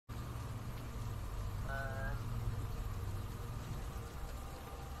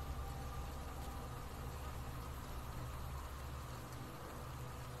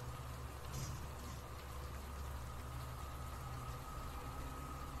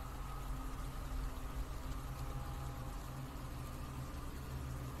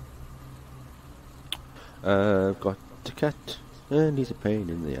I've got a cat, and he's a pain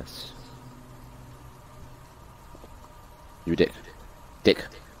in the ass. You dick. Dick.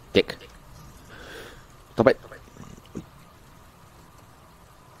 Dick. Stop it.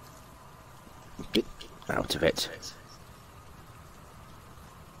 Get out of it.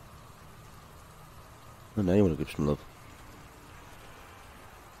 Oh, now you want to give some love.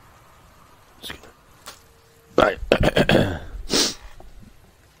 Right.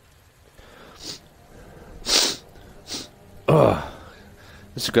 Oh,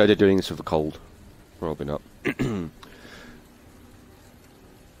 this is a good idea doing this with a cold. Probably not.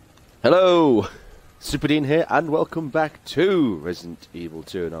 Hello! Superdean here, and welcome back to Resident Evil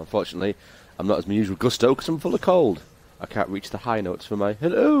 2. Now, unfortunately, I'm not as my usual gusto because I'm full of cold. I can't reach the high notes for my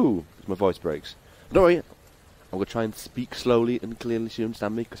hello because my voice breaks. Don't worry, I'm going to try and speak slowly and clearly so you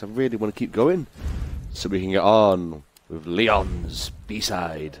understand me because I really want to keep going so we can get on with Leon's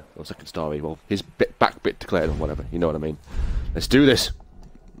B-side, or second story, well, his back bit declared or whatever, you know what I mean. Let's do this. So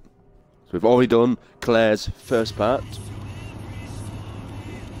we've already done Claire's first part.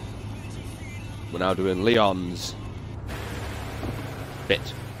 We're now doing Leon's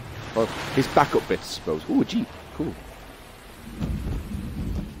bit. Well, his backup bit, I suppose. Ooh, a Jeep. Cool.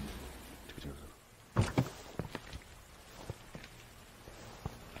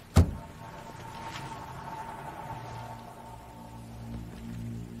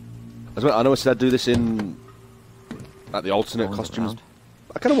 As well, I know I said I'd do this in like the alternate costumes.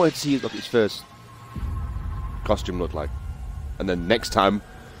 I kind of wanted to see what his first costume looked like, and then next time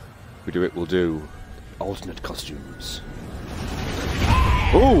we do it, we'll do alternate costumes.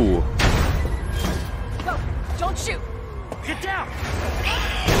 Ooh! No, don't shoot! Get down!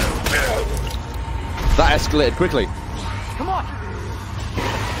 That escalated quickly. Come on!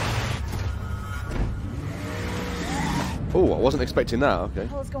 Oh, I wasn't expecting that. Okay. What the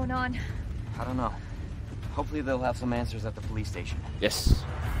hell is going on? I don't know. Hopefully they'll have some answers at the police station. Yes.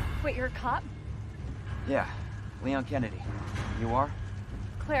 Wait, you're a cop? Yeah, Leon Kennedy. You are?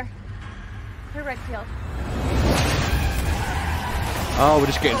 Claire. Claire Redfield. Oh, we're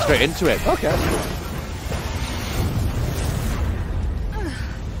just getting straight into it. Okay.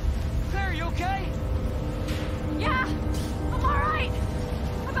 Claire, you okay? Yeah! I'm alright!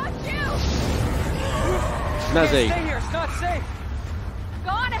 How about you? Snazzy. Stay here, it's not safe! Go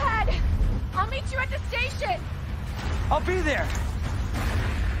on ahead! I'll meet you at the station! I'll be there!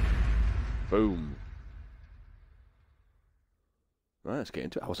 Boom. Right, let's get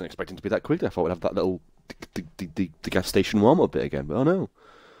into it. I wasn't expecting to be that quick. I thought we'd have that little the gas station warm-up bit again, but oh no.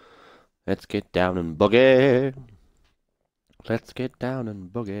 Let's get down and boogie. Let's get down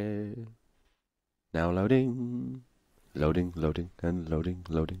and boogie. Now loading. Loading, loading, and loading,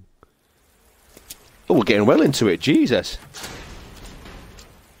 loading. Oh, we're getting well into it. Jesus.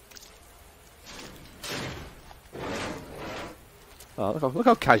 Oh, look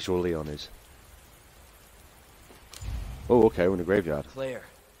how casual Leon is. Oh, okay, we're in a graveyard. Claire,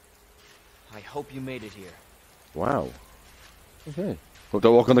 I hope you made it here. Wow. Okay. Well,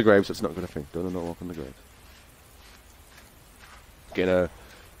 don't walk on the graves, that's not a good thing. Don't walk on the graves. Getting a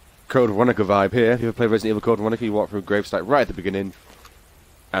Code Veronica vibe here. If you ever play Resident Evil Code Veronica, you walk through a gravesite right at the beginning,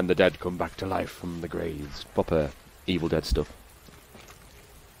 and the dead come back to life from the graves. Proper Evil Dead stuff.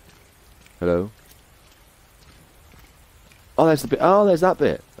 Hello? Oh, there's the bit. Oh, there's that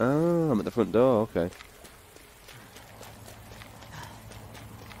bit. Oh, I'm at the front door, okay.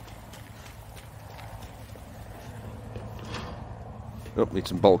 Oh, need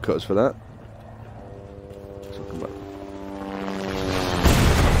some bolt cutters for that. So come back.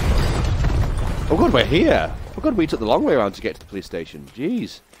 Oh god, we're here! Oh god, we took the long way around to get to the police station.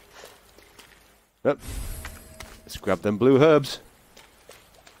 Jeez. Yep. Let's grab them blue herbs.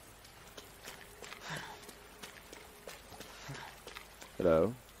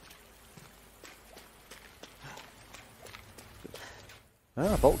 Hello.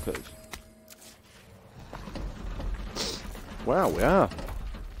 Ah, bolt cutters. Wow, we are.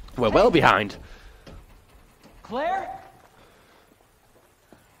 We're well behind. Claire?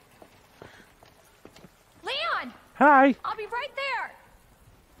 Leon! Hi. I'll be right there!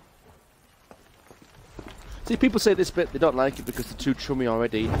 See, people say this bit, they don't like it because they're too chummy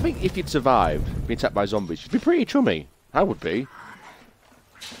already. I think if you'd survived being attacked by zombies, you'd be pretty chummy. I would be.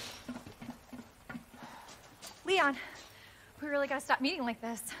 Leon, we really gotta stop meeting like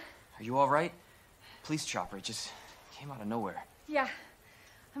this. Are you alright? Police chopper, it just came out of nowhere. Yeah,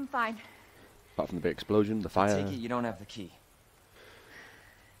 I'm fine. Apart from the big explosion, the fire. Take it you don't have the key.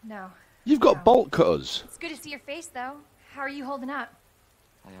 No. You've got No. bolt cutters. It's good to see your face, though. How are you holding up?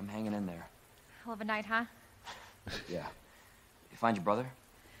 I'm hanging in there. Hell of a night, huh? Yeah. You find your brother?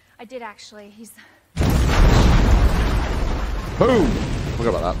 I did, actually. He's... Boom!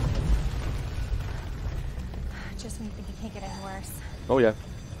 Forgot about that. Just when you think it can't get any worse. Oh yeah.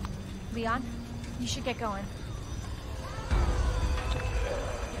 Leon, you should get going.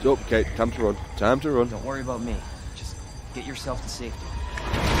 Oh, okay, time to run. Time to run. Don't worry about me. Just get yourself to safety.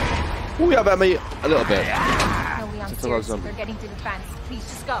 Oh yeah, about me a little bit. No, Leon, It's a seriously, zombie. they're getting through the fence. Please,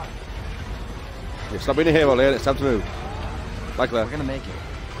 just go. Yeah, stop being a hero, Leon. It's time to move. Bye, Claire. We're gonna make it.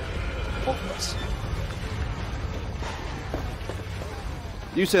 Both of us.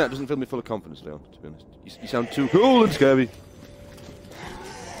 You say that doesn't fill me full of confidence, Leon, to be honest. You sound too cool and scary.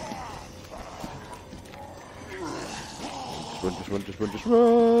 Just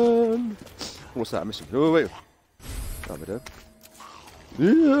run. What's that? I missed something. Oh, wait. That'll be dead.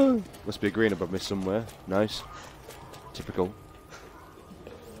 Yeah. Must be a green above me somewhere. Nice. Typical.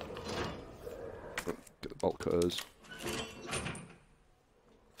 Get the bolt cutters.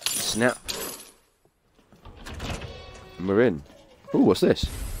 Snap. And we're in. Ooh, what's this?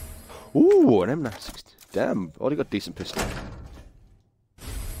 Ooh, an M960. Damn, already got a decent pistol.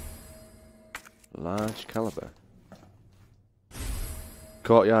 Large caliber.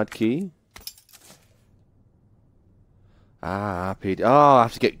 Courtyard key. Ah, PD. Oh, I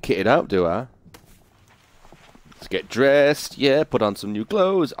have to get kitted out, do I? Let's get dressed. Yeah, put on some new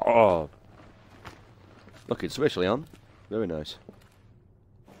clothes. Oh. Looking switch, Leon. Very nice.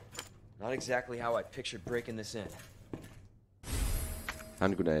 Not exactly how I pictured breaking this in.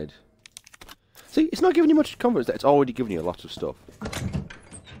 Hand grenade. See, it's not giving you much confidence that it's already giving you a lot of stuff.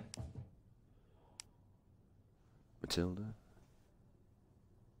 Matilda.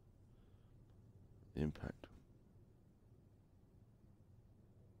 Impact.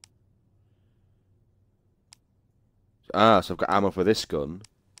 Ah, so I've got ammo for this gun,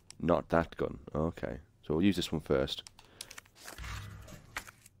 not that gun. Okay, so we'll use this one first.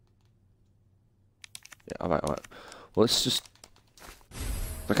 Yeah, alright. Well, let's just...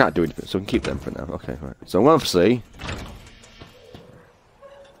 I can't do anything, so we can keep them for now. Okay, right. So obviously,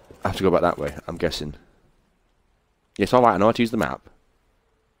 I have to go back that way, I'm guessing. Yes, alright, I know how to use the map.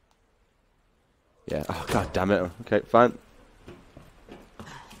 Yeah, oh god damn it. Okay, fine.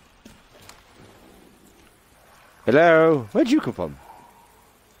 Hello? Where'd you come from?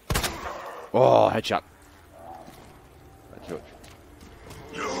 Oh, headshot.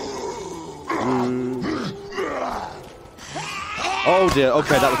 Oh dear,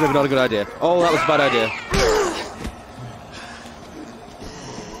 okay, that was maybe not a good idea. Oh, that was a bad idea.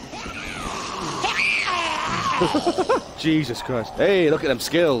 Jesus Christ. Hey, look at them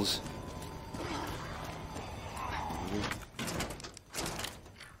skills.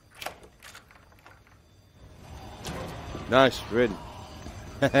 Nice, we're in.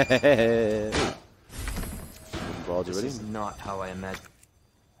 This is not how I imagined.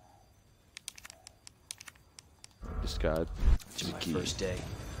 Discard. It's my first day.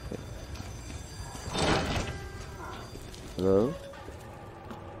 Hello?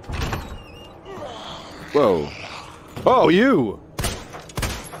 Whoa. Oh, you!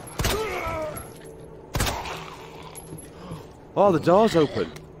 Oh, the door's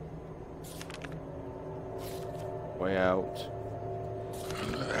open. Way out.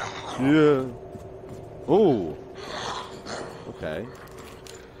 Yeah. Oh. Okay.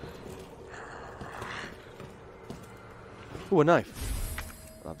 Oh, a knife.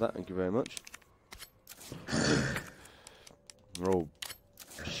 I'll have that, thank you very much. Oh,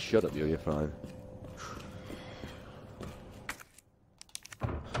 shut up, you're fine.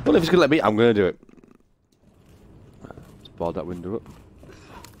 Well, if he's gonna let me, I'm gonna do it. Let's board that window up.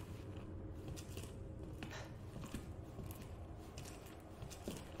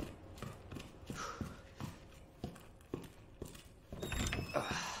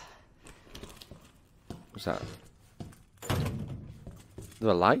 What's that? Is there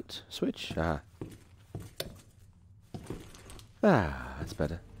a light switch? Ah. Ah, that's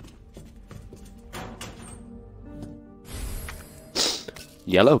better.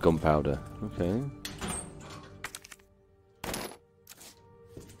 Yellow gunpowder. Okay.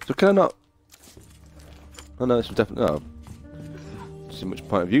 So can I not... Oh no, this was definitely... Oh. Doesn't see much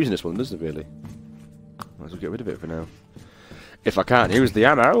point of using this one, does it really? Might as well get rid of it for now. If I can't use the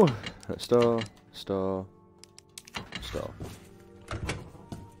ammo... Store.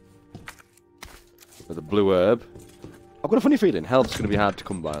 With the blue herb. I've got a funny feeling health's going to be hard to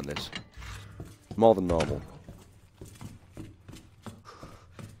come by on this. More than normal.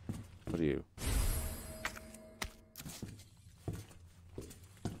 What are you?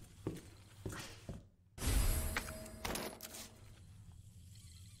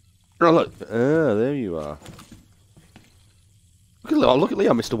 Oh look! Ah, there you are. Look at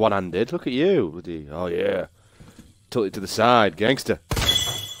Leo, Mr. One-Handed. Look at you. Oh yeah. tilt it to the side, gangster.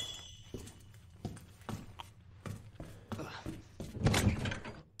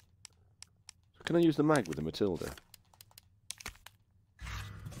 Can I use the mag with the Matilda?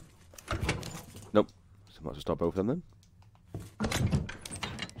 Nope. So I might as well stop both of them then.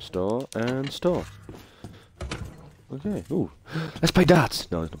 Store and store. Okay. Ooh. Let's play darts.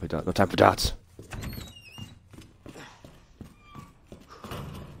 No, let's not play darts. No time for darts.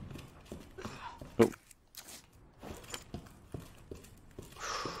 Oh.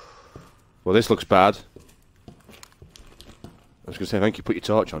 Well, this looks bad. I was going to say, thank you, put your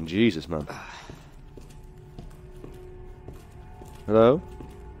torch on. Jesus, man. Hello?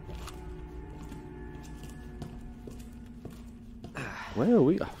 Where are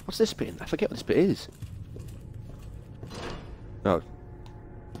we? What's this bit? I forget what this bit is. No.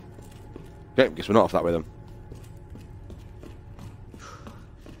 Okay, guess we're not off that way then.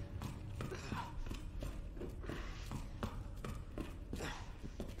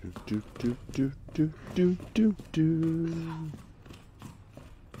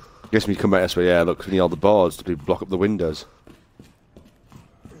 Guess we come back this way, yeah, look, we need all the boards to block up the windows.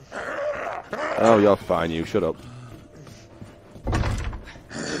 Oh, you're fine, you, shut up.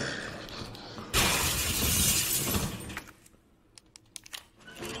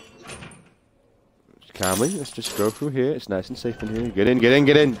 Calmly, let's just go through here, it's nice and safe in here. Get in, get in,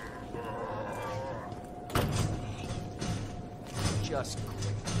 get in! Just...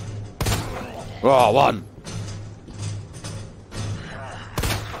 Oh, 1!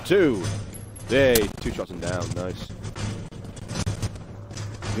 2! Yay, 2 shots and down, nice.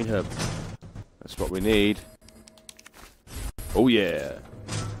 Green herb. That's what we need. Oh yeah!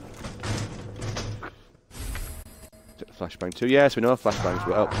 Is it the flashbang too? Yes, we know flashbangs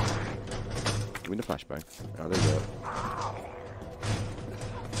will help. Give me the flashbang. Oh, there we go.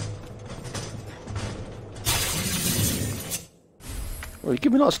 Well, you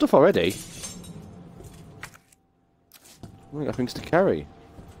give me a lot of stuff already. I got things to carry.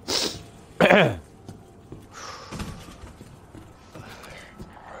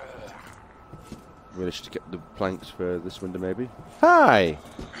 Really should get the planks for this window, maybe. Hi!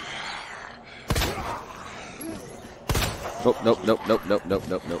 Nope, nope, nope, nope, nope, nope,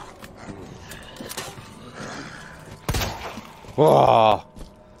 nope, nope. Whoa!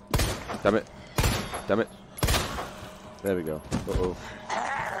 Damn it. Damn it. There we go. Uh-oh.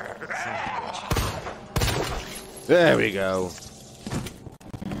 There we go.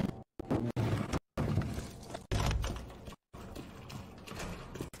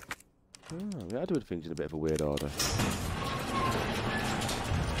 Oh, yeah, I do things in a bit of a weird order.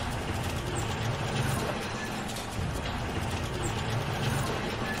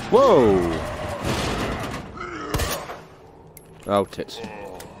 Whoa! Oh, tits.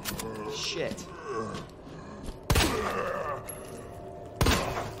 Shit.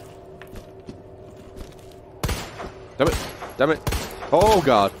 Damn it! Damn it! Oh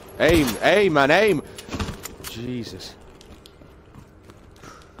god! Aim! Aim, man! Aim! Jesus.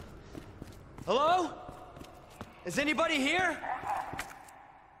 Hello? Is anybody here?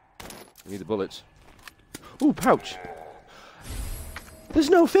 I need the bullets. Ooh, pouch! There's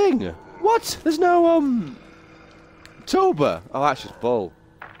no thing! What? There's no, Toba! Oh, that's just bull.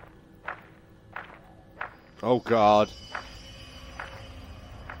 Oh god.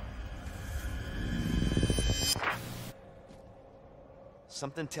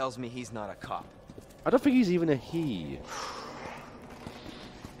 Something tells me he's not a cop. I don't think he's even a he.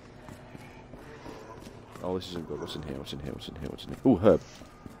 Oh, this isn't good. What's in here? What's in here? What's in here? What's in here? Ooh, herb.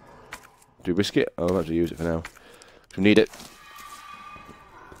 Do we risk it? Oh, I'll have to use it for now. We need it.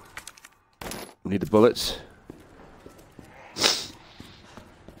 We need the bullets. Is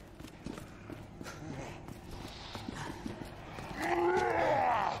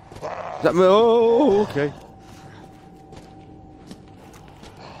that me? Oh, okay.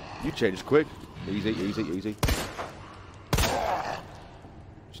 You change quick. Easy, easy, easy.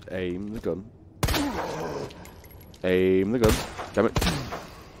 Just aim the gun. Aim the gun. Damn it.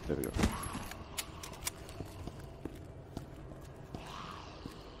 There we go.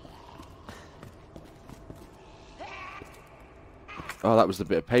 Oh, that was the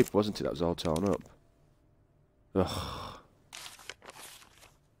bit of paper, wasn't it? That was all torn up. Ugh.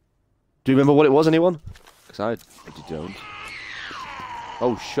 Do you remember what it was, anyone? Because I don't.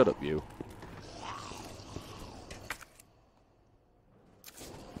 Oh, shut up, you.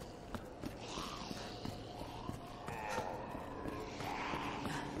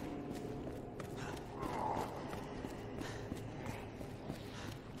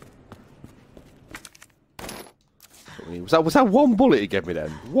 Was that one bullet he gave me then?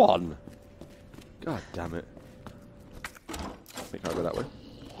 One? God damn it. I can't go that way.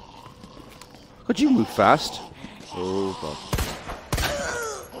 Could you move fast? Oh god.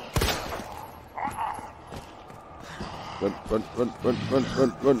 Run, run, run, run, run,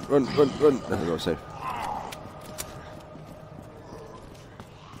 run, run, run, run, run. There we go, safe.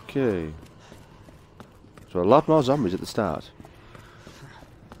 Okay. So a lot more zombies at the start.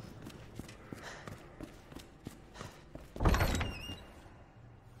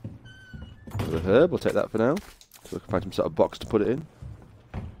 The herb, we'll take that for now. So we can find some sort of box to put it in.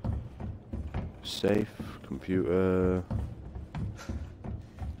 Safe, computer.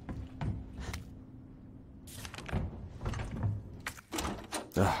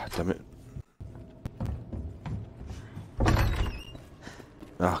 Ah, damn it.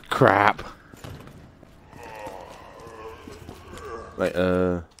 Ah, crap. Right,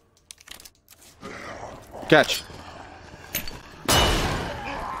 catch.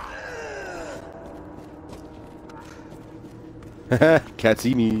 Can't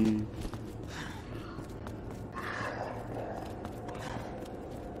see me.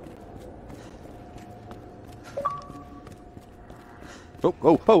 Oh,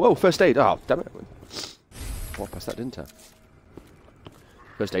 oh, oh, oh, first aid. Oh, damn it. Walked past that, didn't I?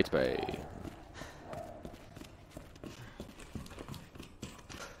 First aid spray.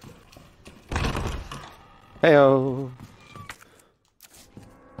 Heyo.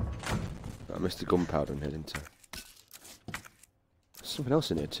 I missed the gunpowder in here, didn't I? There's something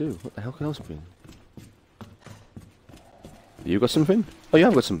else in here too. What the hell can else be? You got something? Oh, you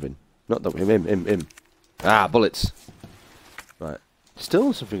have got something. Not that him. Ah, bullets. Right.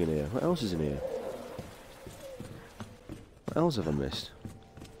 Still something in here. What else is in here? What else have I missed?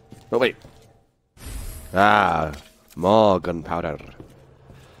 Oh, wait. Ah, more gunpowder.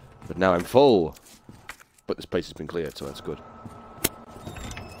 But now I'm full. But this place has been cleared, so that's good.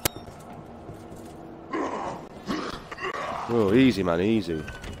 Oh, easy, man, easy.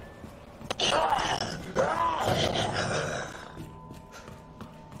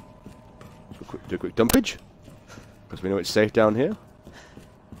 Do a quick dumpage. Because we know it's safe down here.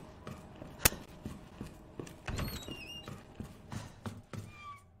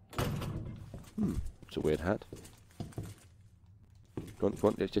 It's a weird hat. Go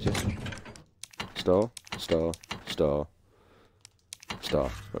on, yes. Star.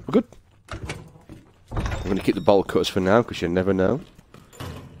 Right, we're good. I'm going to keep the bolt cutters for now, because you never know.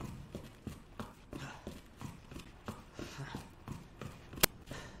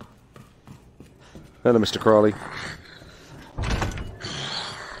 Hello, Mr. Crawley.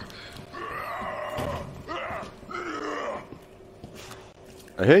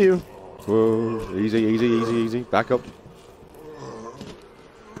 I hear you. Whoa, easy. Back up.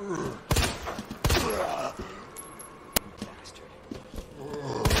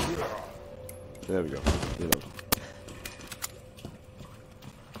 There we go.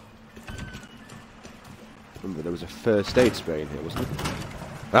 Remember, there was a first aid spray in here, wasn't there?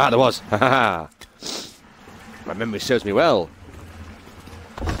 Ah, there was! Ha ha ha! My memory serves me well.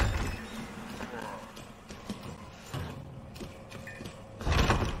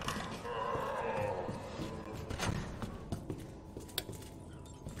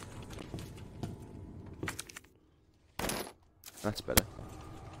 That's better.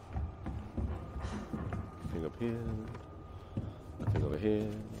 Nothing up here. Nothing over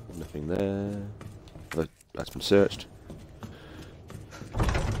here. Nothing there. That's been searched.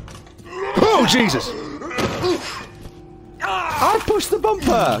 Oh, Jesus! I pushed the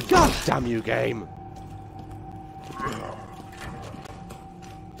bumper! God damn you, game!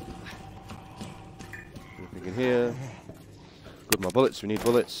 Nothing in here. Good, more bullets. We need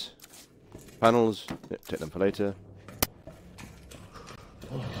bullets. Panels. Yep, take them for later.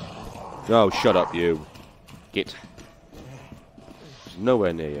 Oh, shut up, you. Git. There's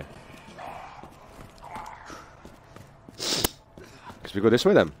nowhere near you. Guess we go this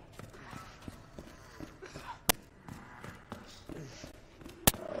way then.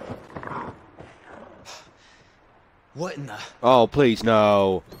 What in the... Oh, please,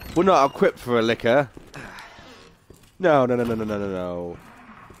 no. We're not equipped for a liquor. No.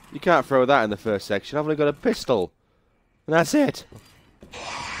 You can't throw that in the first section. I've only got a pistol. And that's it.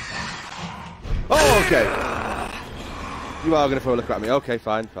 Oh, okay. You are going to throw a liquor at me. Okay,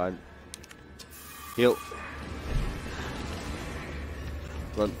 fine. Heal.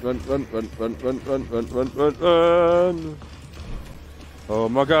 Run. Oh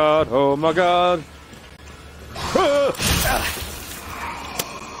my god.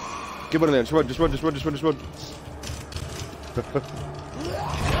 Get one of them. Just run.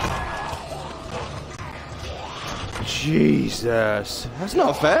 Jesus. That's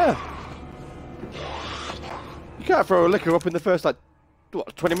not fair. You can't throw a liquor up in the first, like,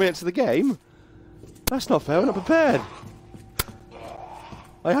 what, 20 minutes of the game? That's not fair, I'm not prepared.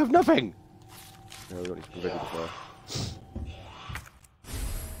 I have nothing. No, we don't need to be ready before.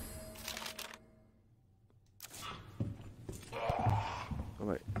 Oh,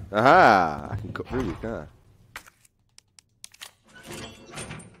 wait. Aha! I can cut through you, can't I?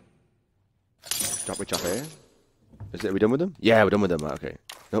 Stop which up here. Is it, are we done with them? Yeah, we're done with them. Okay.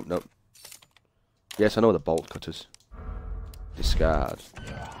 Nope, nope. Yes, I know the bolt cutters. Discard.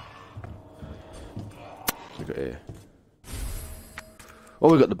 What we got here? Oh,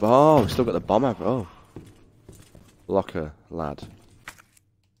 we got the bomb. Oh, we still got the bomb app. Oh. Locker, lad.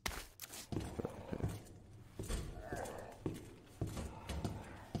 Okay.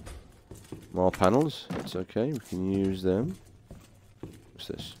 More panels. That's okay. We can use them. What's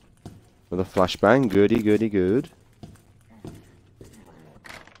this? Another flashbang. Goody, goody, good.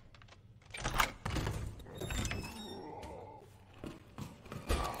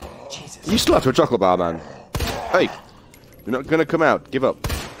 Jesus. You still have to a chocolate bar, man. Hey, you're not gonna come out. Give up.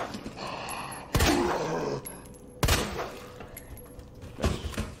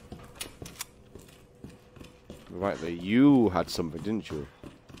 Right there, you had something, didn't you?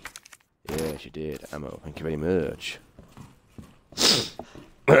 Yes, you did. Ammo. Thank you very much.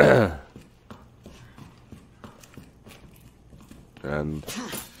 And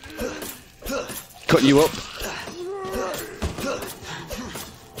cut you up.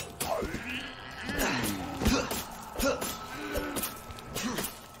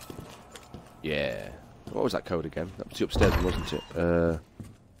 Yeah. What was that code again? That was the upstairs one, wasn't it?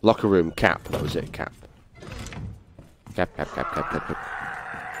 Locker room cap. That was it. Cap. Cap, cap, cap, cap, cap, cap.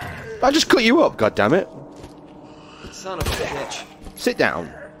 I just cut you up, god damn it. Son of a bitch. Sit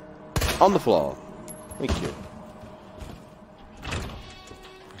down. On the floor. Thank you.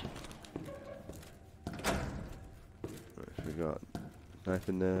 Right, we got knife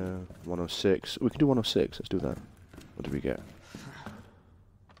in there. 106. We can do 106. Let's do that. What do we get?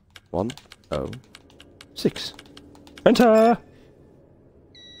 106. Enter!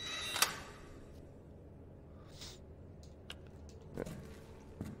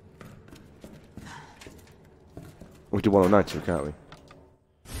 We can do 109 too, can't we?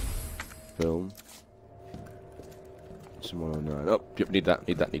 Film. Some 109. Oh, yep, need that,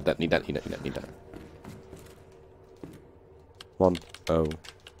 need that, need that, need that, need that, need that, need that.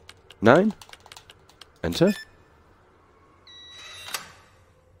 109. Enter.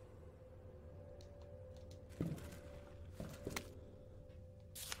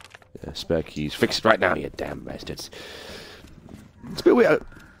 Yeah, spare keys. Fix it right now, you damn bastards. It's a bit weird.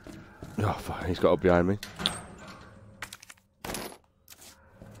 Oh, fuck, he's got up behind me.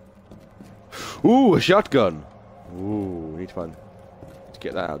 Ooh, a shotgun. Ooh, we need to find... to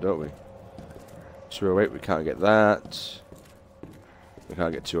get that out, don't we? 208, we can't get that. We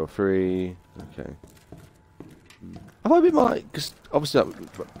can't get 203. Okay. Have I been more like... because obviously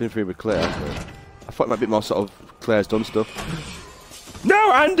I've been through with Claire, but I thought it might be more sort of Claire's done stuff.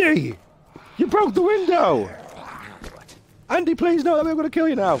 No, Andy! You broke the window! Andy, please, no, we're going to kill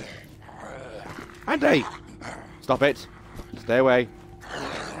you now. Andy! Stop it. Stay away.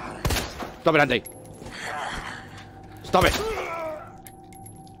 Stop it, Andy! Stop it!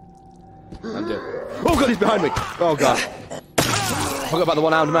 Andy. Oh god, he's behind me! Oh god. Forgot about the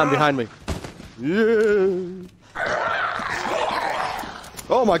one-armed man behind me. Yeah.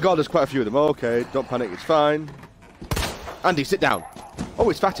 Oh my god, there's quite a few of them. Okay, don't panic, it's fine. Andy, sit down. Oh,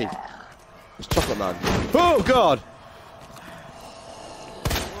 it's Fatty. It's Chocolate Man. Oh god!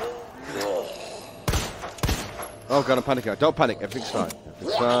 Oh god, I'm panicking. Don't panic, everything's fine.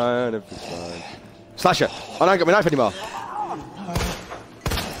 Everything's fine, everything's fine. Slasher! Oh, I don't get my knife anymore.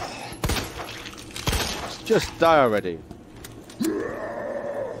 Just die already.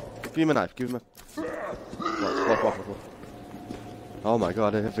 Give him a knife, give him a... What? Oh my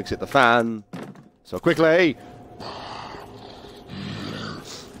god, everything's hit the fan. So quickly!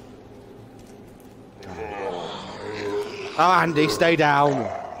 Oh, Andy, stay down.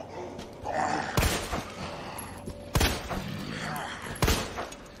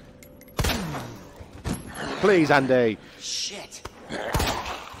 Please, Andy. Shit.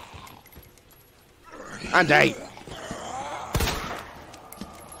 Andy.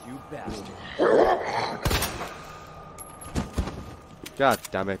 You bastard. God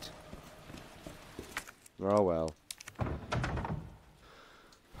damn it. Oh well.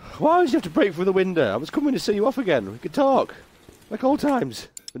 Why did you have to break through the window? I was coming to see you off again. We could talk. Like old times.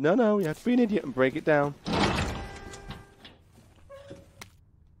 But no, you have to be an idiot and break it down.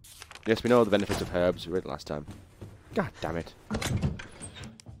 Yes, we know the benefits of herbs. We read it last time. God damn it.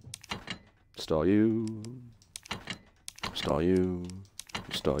 Store you. Star you.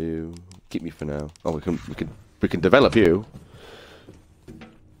 Star you. Keep me for now. Oh, we can develop you.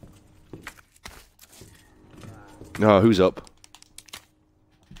 Oh, who's up?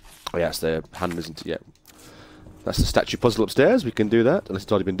 Oh, yeah, it's the hand, isn't it? Yeah. That's the statue puzzle upstairs. We can do that, unless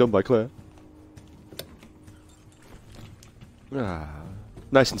it's already been done by Claire. Ah,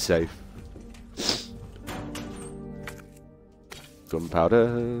 nice and safe.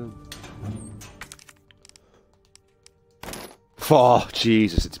 Gunpowder. Oh,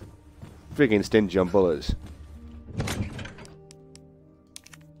 Jesus, it's friggin' stingy on bullets.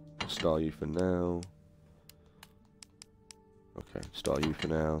 Star you for now. Okay, star you for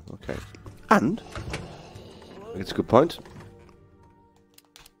now. Okay. And I think it's a good point.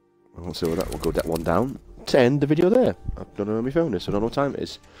 We'll see what that. We'll go that one down to end the video there. I don't know where my phone is, so I don't know what time it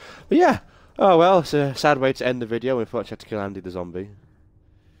is. But yeah. Oh well, it's a sad way to end the video. Unfortunately, I had to kill Andy the zombie.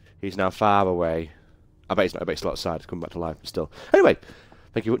 He's now far away. I bet he's not. I bet he's still outside. He's coming back to life, but still. Anyway,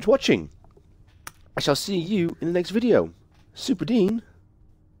 thank you very much for watching. I shall see you in the next video. Superdean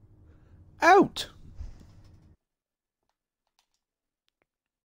out.